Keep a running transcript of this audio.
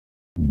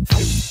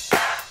What's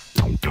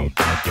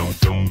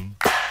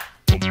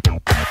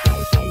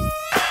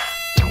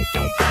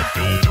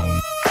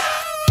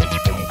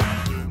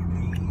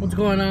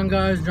going on,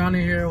 guys?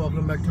 Johnny here.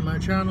 Welcome back to my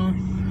channel.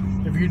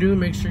 If you do,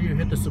 make sure you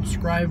hit the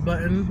subscribe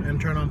button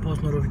and turn on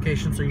post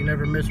notifications so you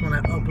never miss when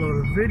I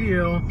upload a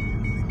video.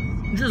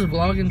 I'm just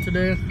vlogging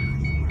today.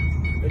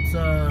 It's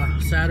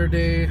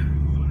Saturday,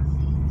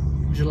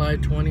 July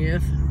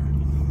 20th.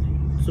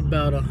 It's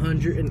about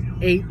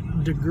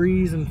 108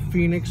 degrees in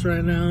Phoenix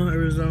right now,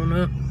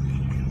 Arizona.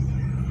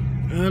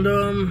 And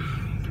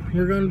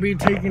we're gonna be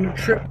taking a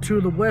trip to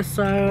the west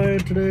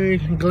side today,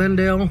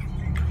 Glendale,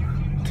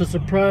 to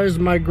surprise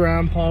my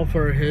grandpa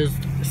for his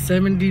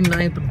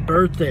 79th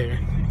birthday.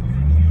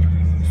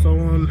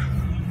 So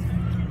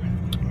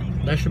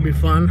that should be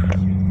fun.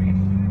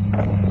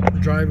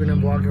 Driving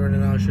and vlogging right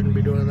now, I shouldn't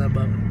be doing that,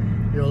 but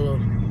YOLO.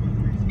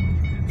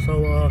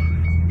 So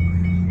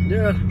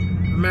yeah,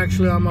 I'm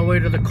actually on my way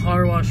to the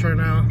car wash right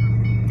now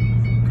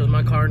because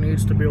my car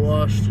needs to be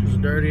washed. It's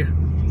dirty,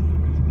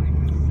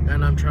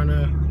 and I'm trying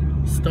to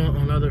stunt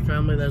on other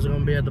family that's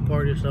gonna be at the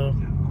party. So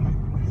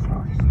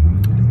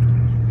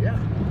yeah,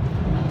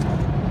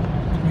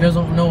 you guys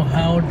don't know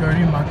how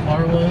dirty my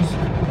car was.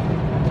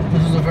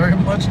 This is a very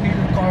much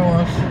needed car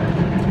wash.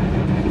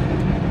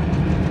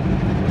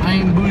 I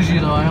ain't bougie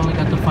though, I only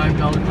got the $5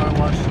 car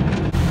wash.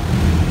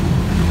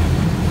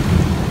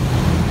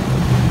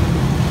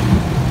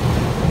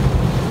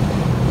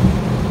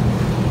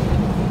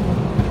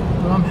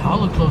 But I'm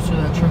hella close to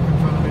that truck in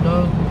front of me,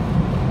 dog. I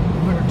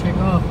better take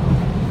off.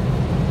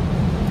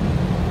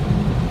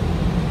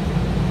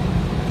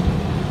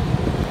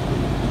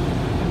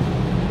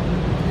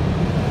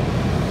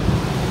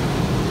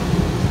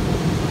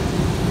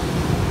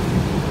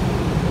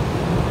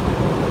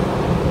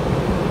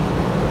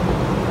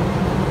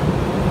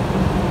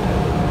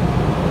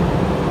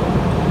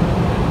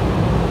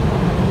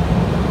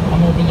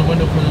 Open the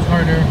window for this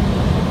hard air.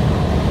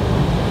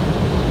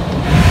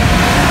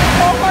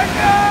 Oh my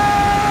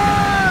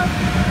god!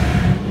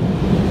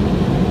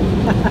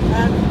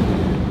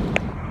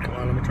 Come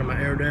on, let me turn my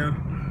air down.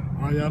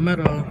 Alright, I'm at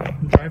a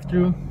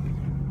drive-thru.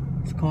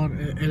 It's called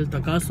El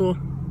Tacazo.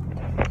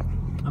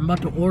 I'm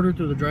about to order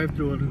through the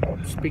drive-thru and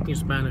speaking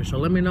Spanish, so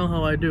let me know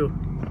how I do.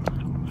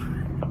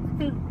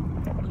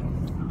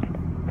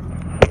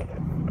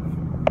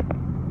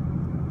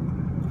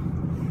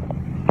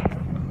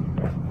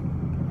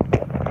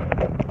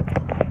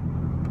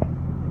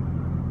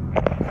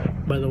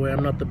 By the way,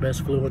 I'm not the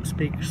best fluent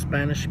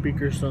Spanish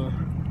speaker, so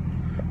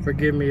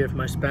forgive me if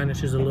my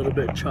Spanish is a little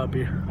bit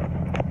choppy.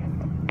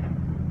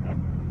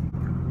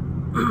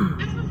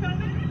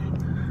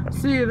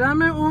 Sí,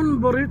 dame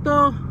un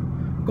burrito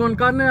con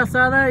carne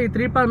asada y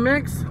tripa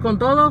mix, con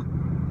todo. ¿Un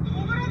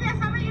burrito de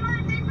asada lleno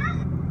de tripas?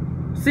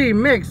 Sí,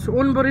 mix,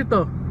 un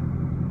burrito.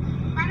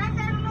 ¿Van a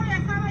hacer uno de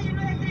asada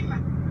lleno de tripa?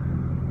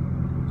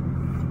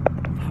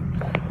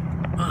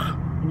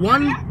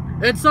 One,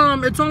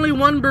 it's only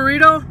one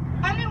burrito.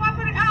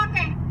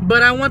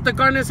 But I want the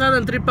carne asada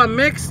and tripa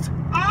mixed.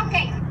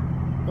 Okay.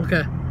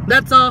 Okay,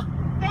 that's all.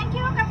 Thank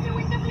you. Captain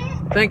Winter, please.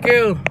 Thank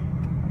you.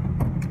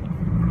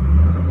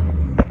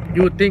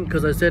 You would think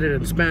because I said it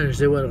in Spanish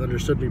they would have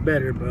understood me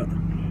better, but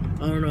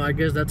I don't know. I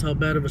guess that's how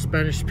bad of a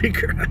Spanish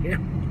speaker I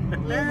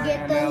am. Let's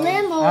get the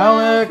limo.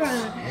 Alex.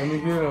 Let me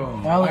get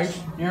him.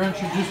 Alex, you're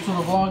introduced to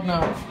the vlog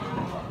now.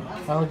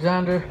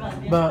 Alexander.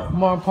 But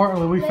more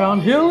importantly, we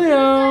found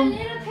helium.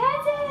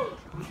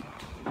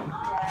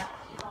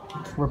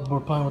 We're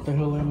playing with the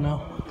helium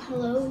now.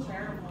 Hello.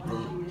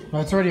 No,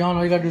 it's already on.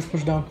 All you gotta do is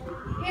push down.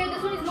 Here,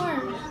 this one is more.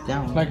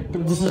 Down. Like,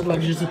 this is like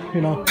just,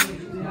 you know.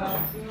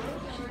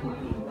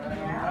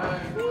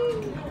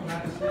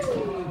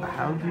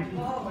 How do you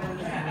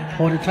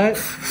Hold it tight.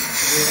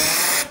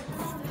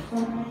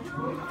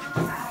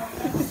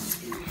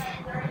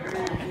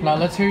 Now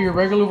let's hear your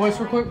regular voice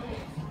real quick.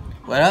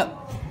 What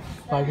up?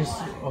 Like just,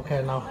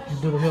 okay, now you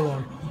do the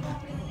helium.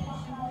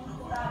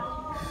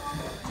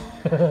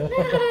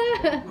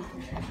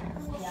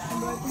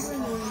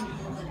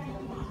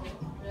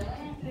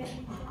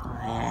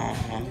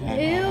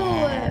 Ew.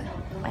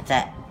 What's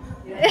up?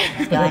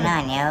 What's going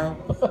on, yo?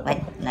 What?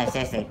 No,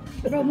 seriously.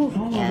 Don't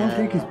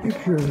take his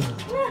picture.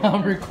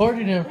 I'm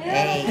recording him.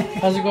 Hey.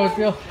 How's it going,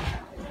 Phil?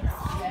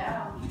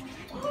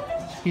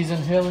 He's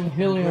inhaling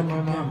helium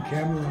right now. I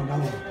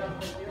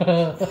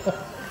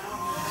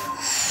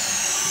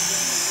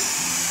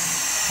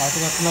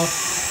think that's enough.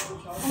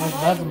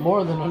 That's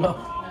more than enough.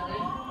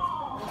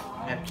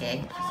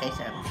 Okay, say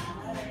so.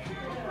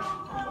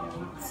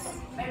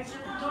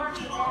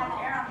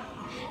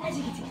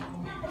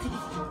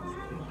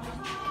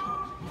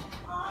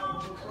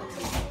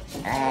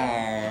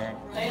 Yeah,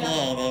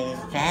 this is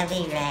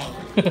probably right.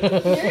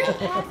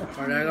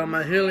 Alright, I got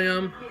my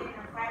helium.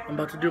 I'm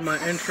about to do my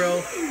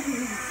intro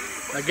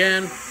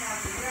again.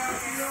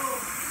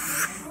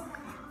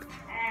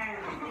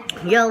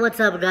 Yo, what's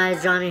up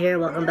guys, Johnny here.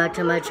 Welcome back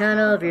to my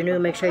channel. If you're new,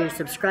 make sure you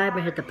subscribe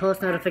and hit the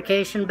post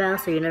notification bell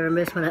so you never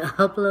miss when I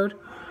upload.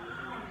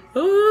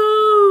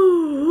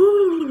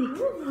 Ooh.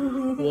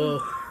 Whoa.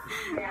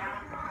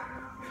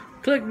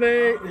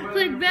 Clickbait.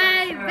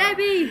 Clickbait,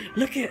 baby.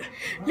 Look at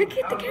Look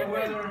at the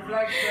camera.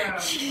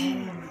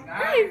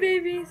 Hi,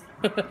 babies.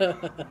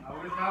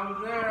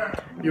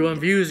 You want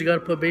views, you gotta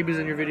put babies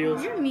in your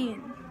videos. You're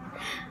mean.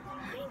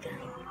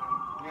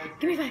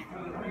 Give me 5.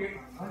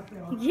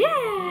 Yay!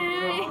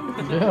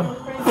 Yeah.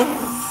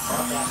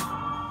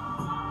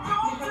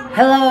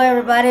 Hello,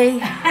 everybody.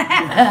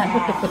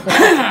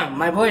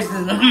 My voice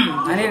is.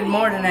 I needed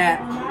more than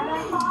that.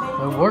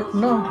 It worked?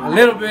 No. A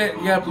little bit.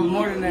 You gotta put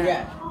more than that.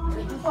 Yeah.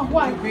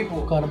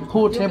 People. Got a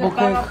pool table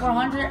cake. For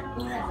 100.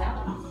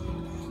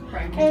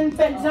 And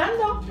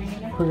pensando.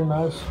 Pretty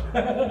nice.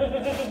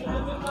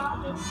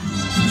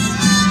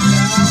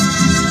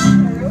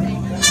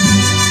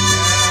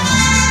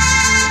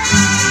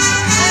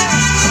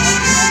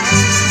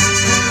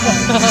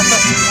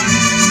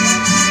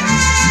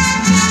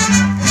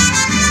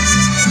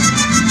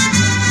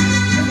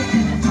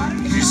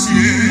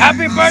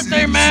 Happy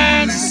birthday,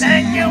 man!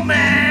 Thank you,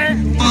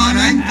 man!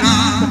 Para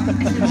entrar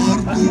por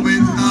tu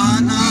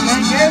ventana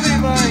Thank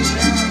everybody.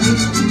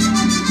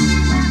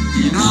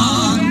 y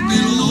darte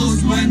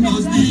los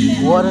buenos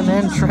días. What an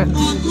entrance.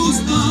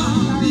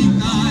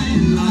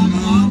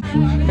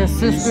 His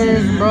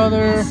sisters,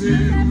 brother,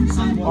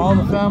 all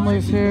the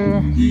families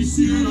here.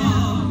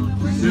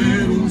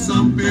 Ser un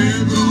San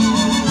Pedro.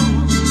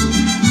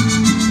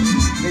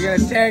 They got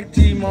a tag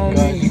team on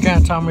God, me. you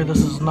can't tell me this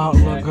does not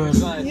look good.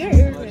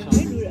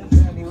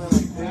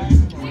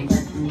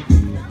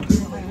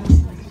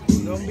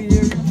 Don't be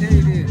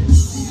irritated.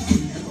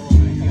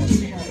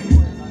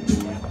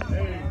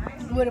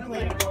 What a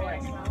play.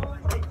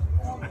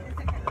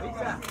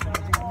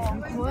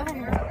 What?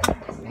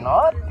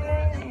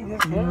 Nothing.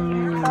 Just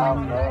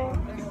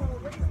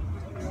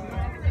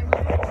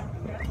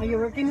Are you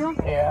working now?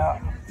 yeah.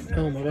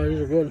 Oh my god,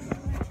 these are good.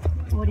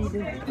 What do you do?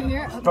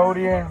 Here.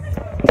 Custodian.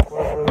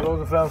 Work for the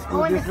Roosevelt School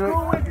Going to District.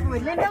 school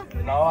with Linda?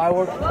 No, I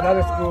work for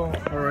another school.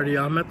 Alrighty,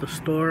 I'm at the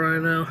store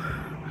right now,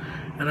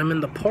 and I'm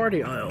in the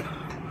party aisle.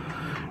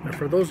 And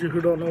for those of you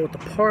who don't know what the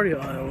party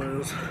aisle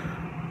is,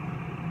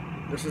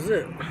 this is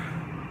it.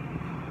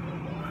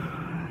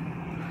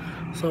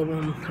 So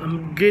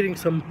I'm getting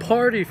some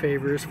party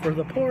favors for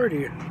the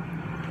party,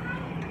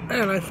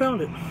 and I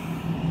found it.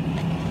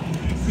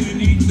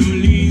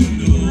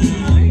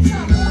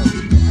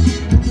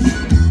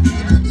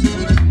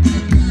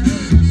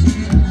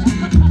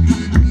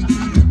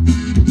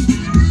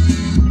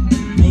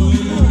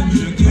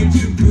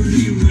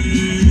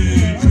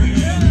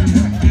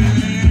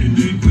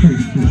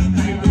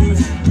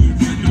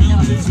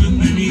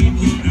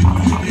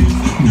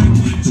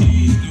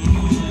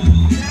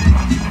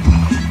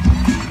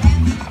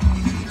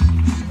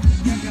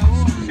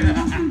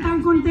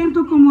 Tan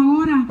contento como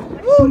ahora,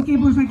 porque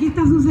pues aquí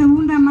está su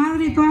segunda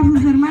madre y todas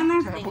sus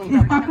hermanas,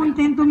 está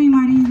contento mi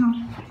marido.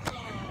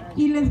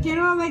 Y les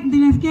quiero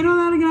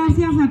dar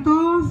gracias a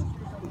todos,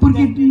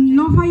 porque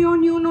no falló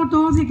ni uno,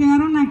 todos se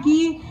quedaron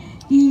aquí.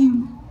 Y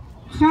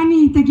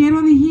Hani, te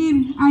quiero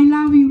decir, I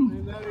love you,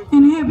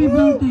 and happy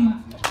birthday.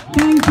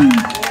 Thank you.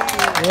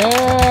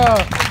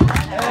 Yeah!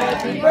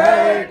 Happy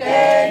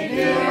birthday,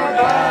 dear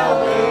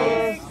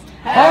Alice.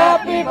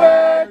 Happy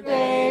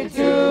birthday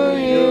to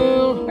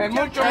you! And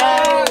mucho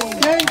más.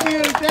 Thank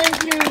you,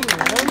 thank you.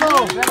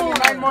 No,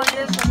 9 more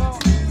years to go.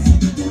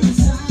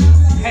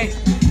 Hey,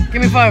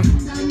 give me 5.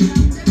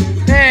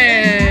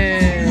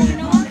 Hey!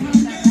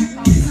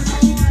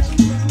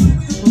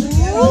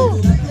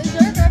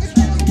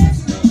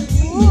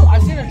 Ooh, I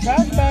seen a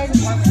trash bag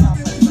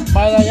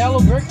by that yellow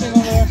brick thing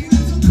over there.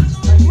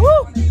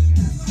 Woo!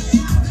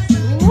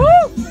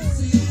 Woo!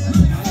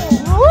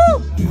 Woo!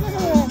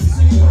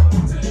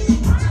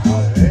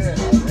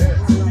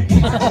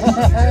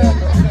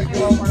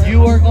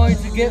 You are going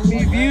to get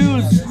me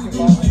views.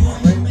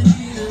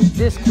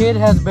 This kid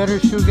has better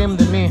shoe game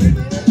than me.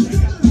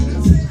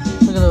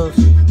 Look at those.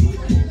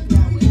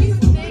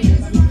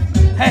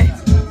 Hey!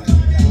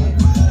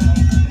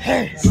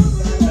 Hey!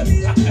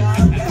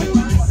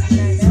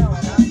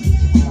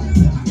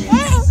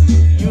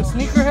 You a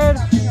sneakerhead?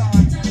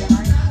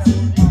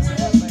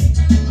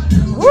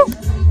 Woo!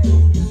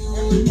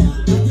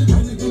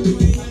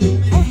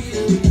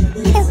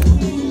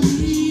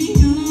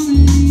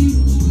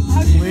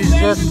 We're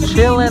just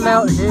chilling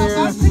out here.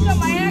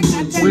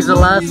 We're the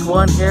last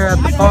one here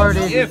at the party.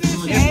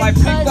 If I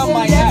picked up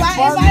my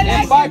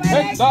ass, if I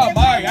picked up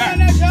my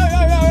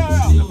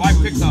ass, if I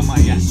picked up my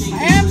ass,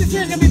 I am this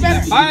year's gonna be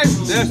better.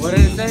 what did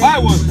it say? If I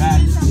was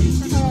that.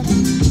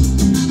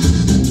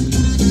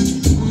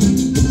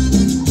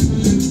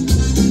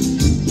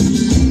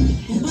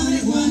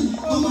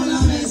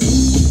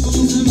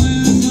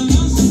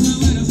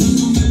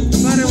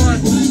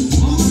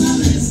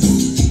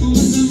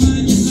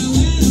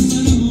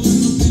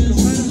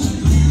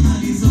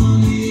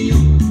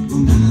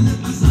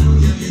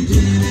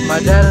 My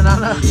dad and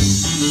Anna.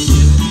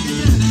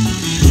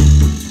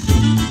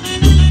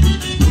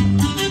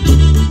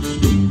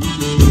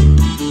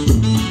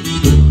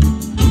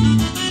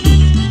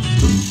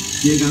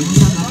 Llegamos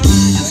a la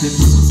playa, se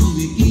puso su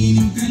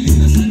bikini, qué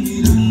linda se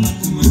miraba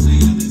como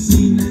estrella de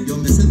cine. Yo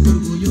me siento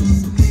orgulloso.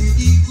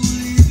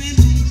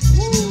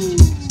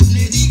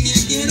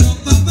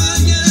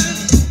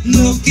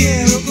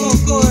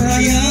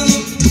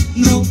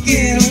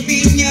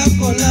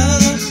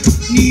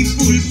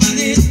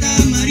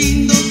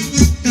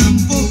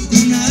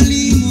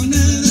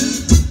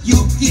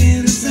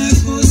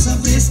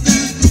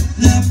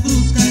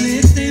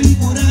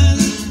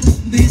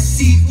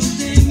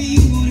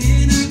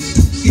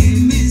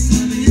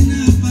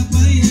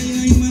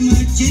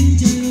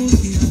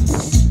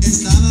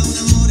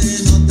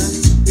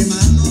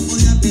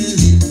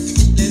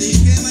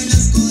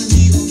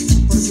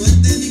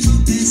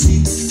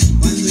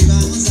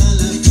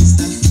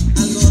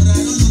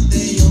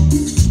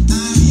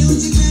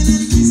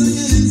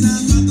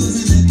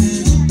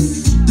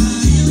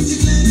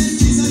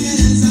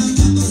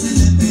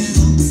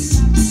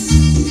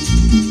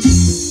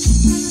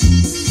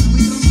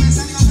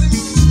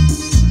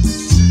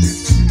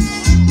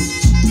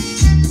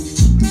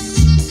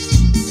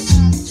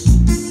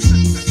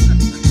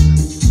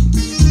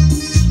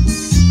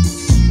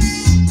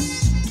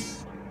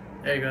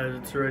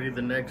 it's already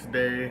the next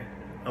day.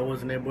 I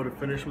wasn't able to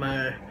finish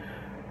my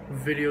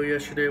video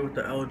yesterday with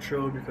the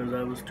outro because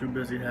I was too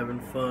busy having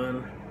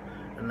fun,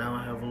 and now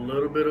I have a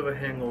little bit of a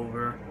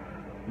hangover.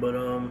 But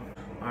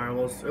alright,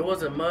 well, it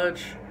wasn't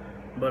much,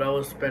 but I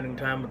was spending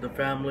time with the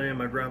family and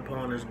my grandpa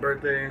on his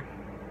birthday.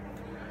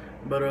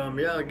 But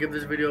yeah, give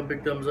this video a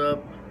big thumbs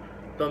up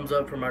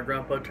for my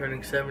grandpa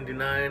turning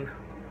 79.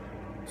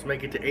 Let's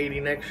make it to 80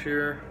 next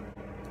year.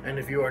 And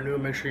if you are new,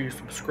 make sure you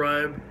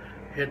subscribe,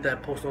 hit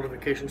that post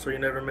notification so you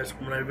never miss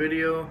when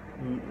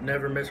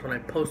I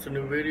post a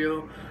new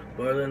video.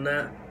 But other than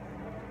that,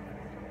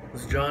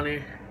 it's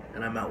Johnny,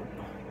 and I'm out.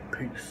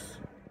 Peace.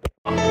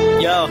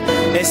 Yo,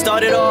 it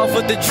started off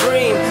with a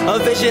dream, a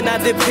vision I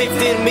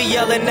depicted, me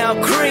yelling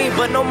out cream,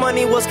 but no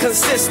money was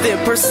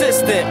consistent,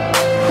 persistent,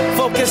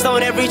 focused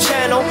on every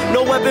channel,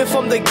 no weapon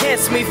formed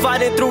against me,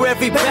 fighting through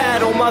every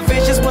battle. My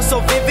visions were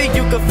so vivid,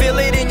 you could feel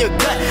it in your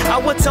gut. I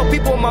would tell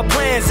people my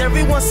plans,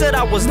 everyone said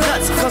I was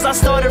nuts, cause I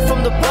started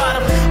from the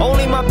bottom,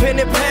 only my pen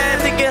and pad,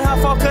 thinking how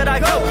far could I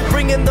go,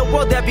 bringing the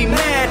world that be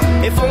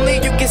mad. If only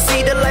you could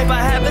see the life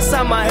I have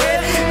inside my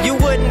head, you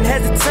wouldn't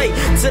hesitate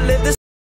to live this